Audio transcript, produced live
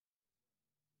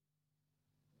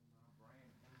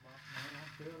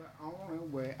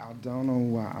way, I don't know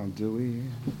why I'll do it.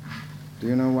 Do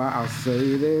you know why I'll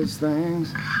say these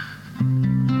things?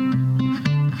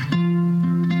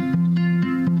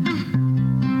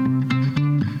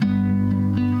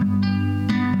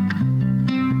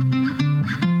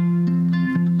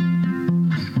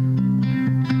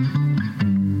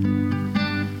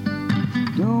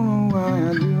 Don't know why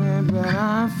I do it, but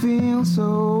I feel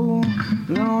so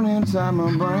alone inside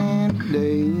my brain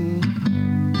today.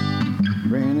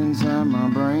 Brain inside my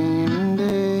brain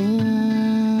today.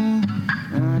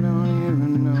 I don't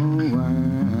even know why. I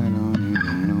don't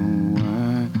even know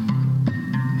why.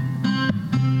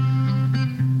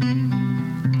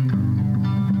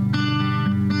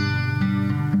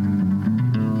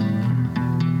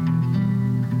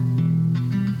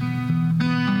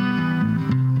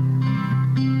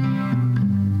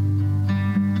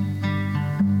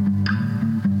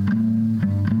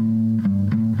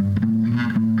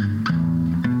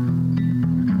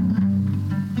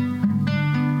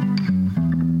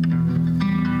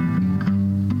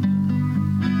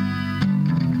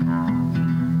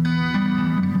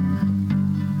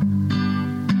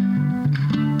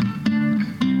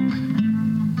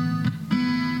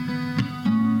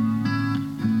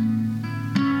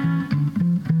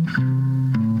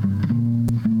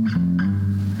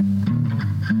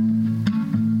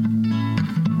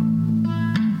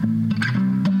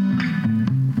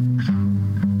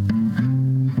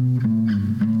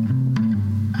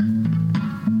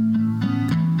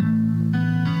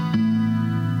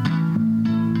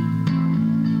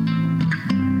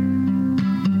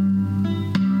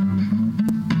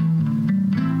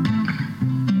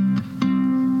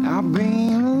 I've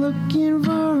been looking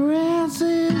for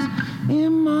answers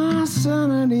in my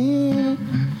sanity,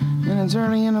 and it's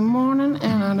early in the morning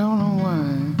and I don't know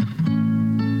why.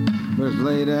 But it's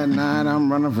late at night,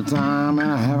 I'm running for time,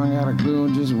 and I haven't got a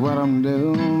clue just what I'm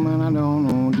doing, and I don't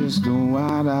know just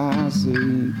what I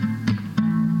see.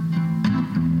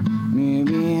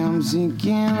 Maybe I'm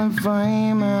seeking the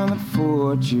fame and the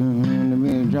fortune to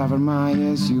be driving my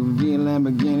SUV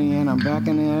Lamborghini, and I'm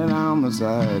backing it on the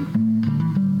side.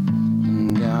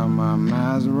 Got my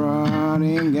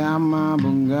Maserati, got my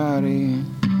Bugatti,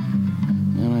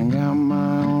 and I got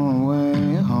my own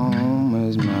way home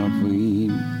as my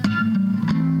feet.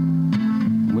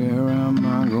 Where am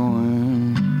I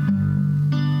going?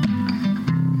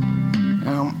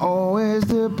 I'm always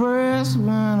depressed when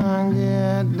I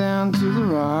get down to the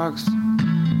rocks.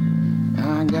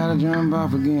 I gotta jump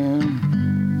off again.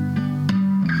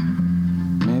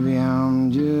 Maybe I'm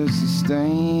just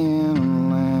staying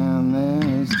alive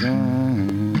this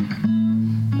time.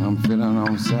 I'm feeling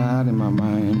outside in my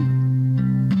mind.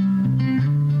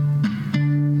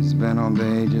 Spent all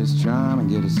day just trying to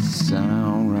get it to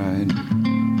sound right.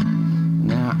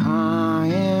 Now I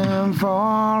am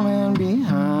falling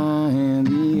behind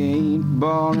the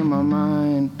 8-ball in my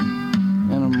mind,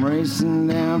 and I'm racing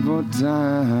down for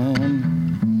time.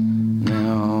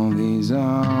 Now these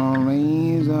are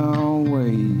ways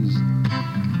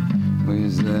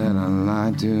that I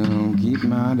like to keep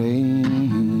my days.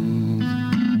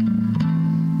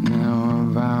 Now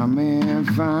if I may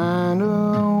find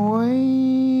a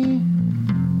way,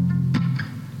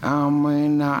 I may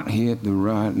not hit the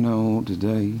right note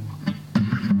today.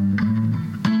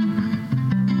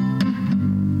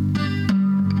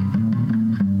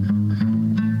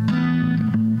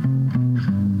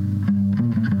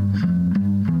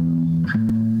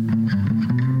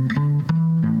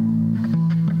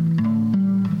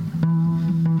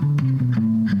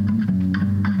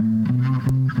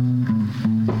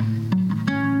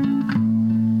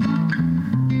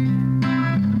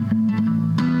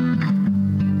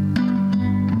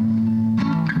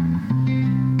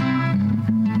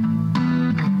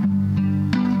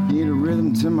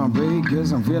 To my beat,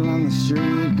 cause I'm feeling the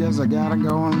street, cause I got it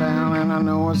going down and I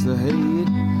know it's the heat.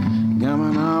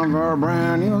 Coming on for a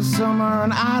brand new summer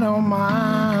and I don't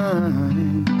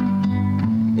mind.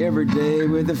 Every day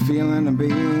with the feeling to be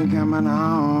coming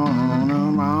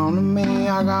on to me.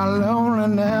 I got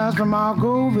loneliness from all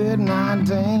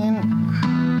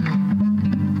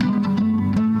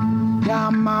COVID-19.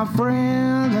 Got my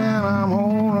friends and I'm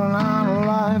holding on to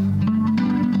life.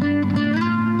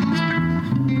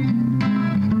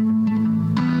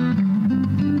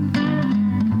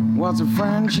 What's a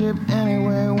friendship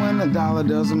anyway when the dollar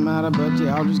doesn't matter, but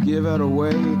y'all just give it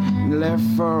away. Left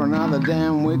for another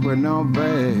damn week with no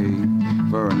pay,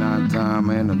 for a night time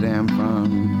and a damn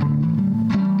fun.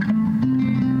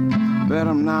 Bet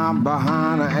I'm not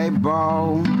behind an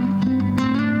 8-ball,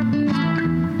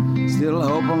 still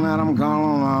hoping that I'm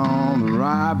calling on the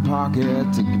right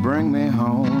pocket to bring me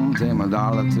home. Take my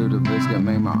dollar to the biscuit,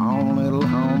 make my own little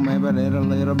home, maybe a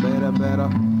little better.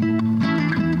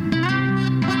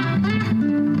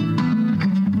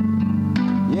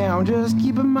 Yeah, I'm just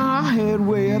keeping my head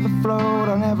with the float.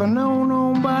 I never know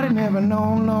nobody, never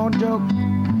know no joke.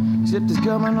 Except it's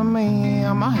coming to me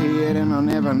on my head, and I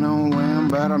never know when,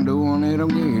 but I'm doing it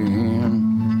again.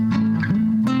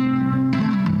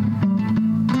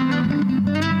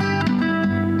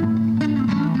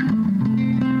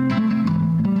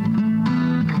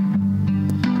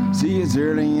 See, it's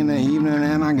early in the evening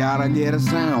and I gotta get a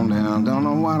sound down. Don't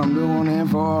know what I'm doing it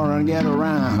for and get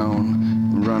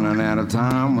around. Running out of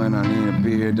time when I need a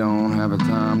beer. Don't have a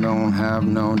time, don't have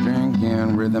no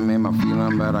drinking. Rhythm in my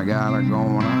feeling, but I got it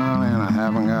going on and I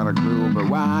haven't got a clue. But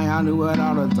why I do it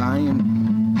all the time?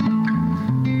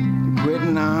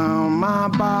 Quitting on my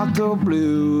bottle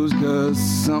blues, 'cause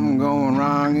something going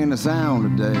wrong in the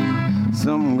sound today.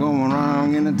 Something going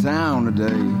wrong in the town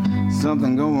today.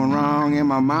 Something going wrong in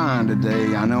my mind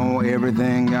today. I know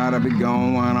everything gotta be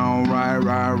going on right,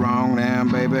 wrong, damn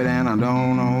baby, and I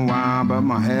don't know why, but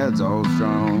my head's all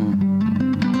strong.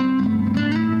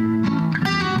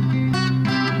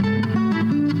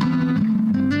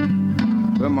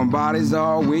 But my body's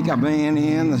all weak, I've been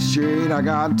in the street, I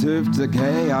got tooth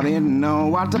decay, I didn't know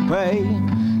what to pay.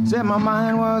 Said my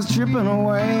mind was tripping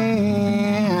away,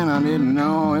 and I didn't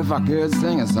know if I could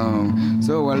sing a song.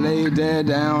 So I laid dead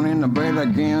down in the bed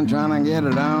again, trying to get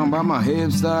it on, but my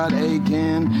hips start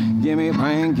aching. Give me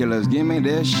painkillers, give me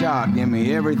this shot, give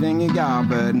me everything you got,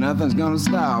 but nothing's gonna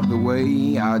stop the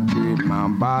way I treat my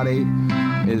body.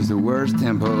 It's the worst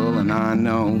temple, and I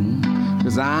know.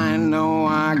 'Cause I know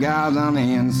I got on the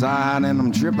inside and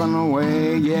I'm tripping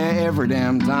away, yeah, every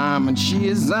damn time. And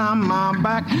she's on my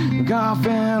back,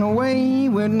 coughing away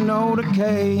with no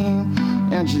decay.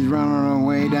 And she's running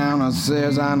away down the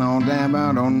stairs, I know damn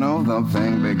I don't know the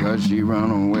thing, because she run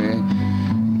away,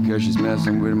 because she's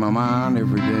messing with my mind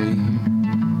every day.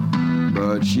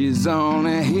 But she's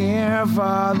only here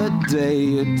for the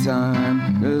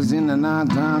daytime, 'cause in the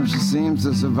nighttime she seems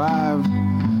to survive.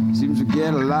 Seems to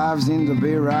get alive, seems to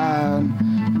be right.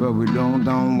 But we don't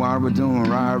know what we're doing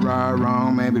right,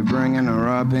 wrong. Maybe bringing her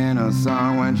up in a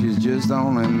song when she's just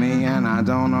only me. And I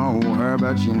don't know her,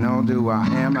 but she knows who I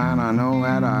am. And I know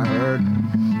that I hurt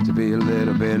to be a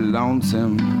little bit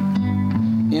lonesome.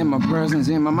 In my presence,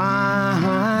 in my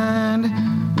mind,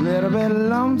 a little bit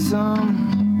lonesome.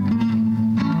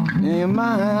 In your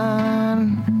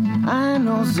mind, I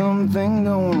know something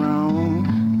going wrong.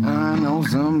 I know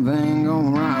something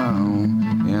going wrong.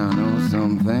 Yeah, I know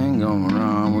something going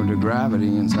wrong with the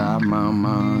gravity inside my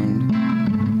mind.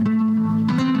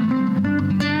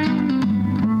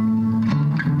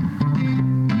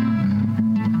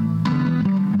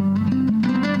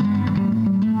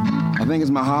 I think it's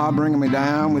my heart bringing me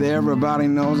down, with everybody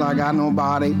knows I got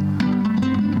nobody.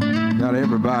 Got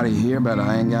everybody here, but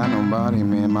I ain't got nobody,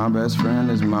 man. My best friend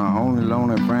is my only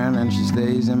lonely friend, and she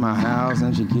stays in my house,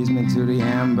 and she keeps me to the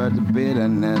end. But the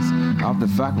bitterness of the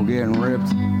fact we're getting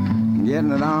ripped,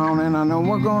 getting it on, and I know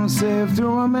we're gonna sift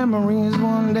through our memories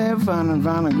one day, find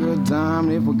a good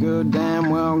time. If we could damn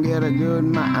well get a good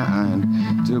mind,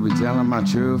 to be telling my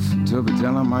truth, to be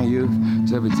telling my youth,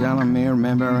 to be telling me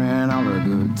remembering all the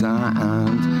good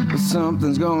times. But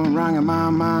something's going wrong in my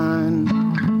mind.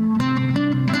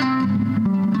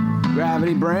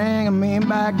 Gravity bringing me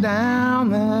back down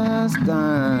this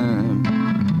time.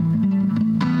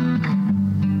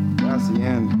 That's the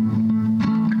end.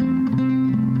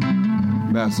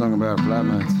 About a song about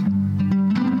flatmates.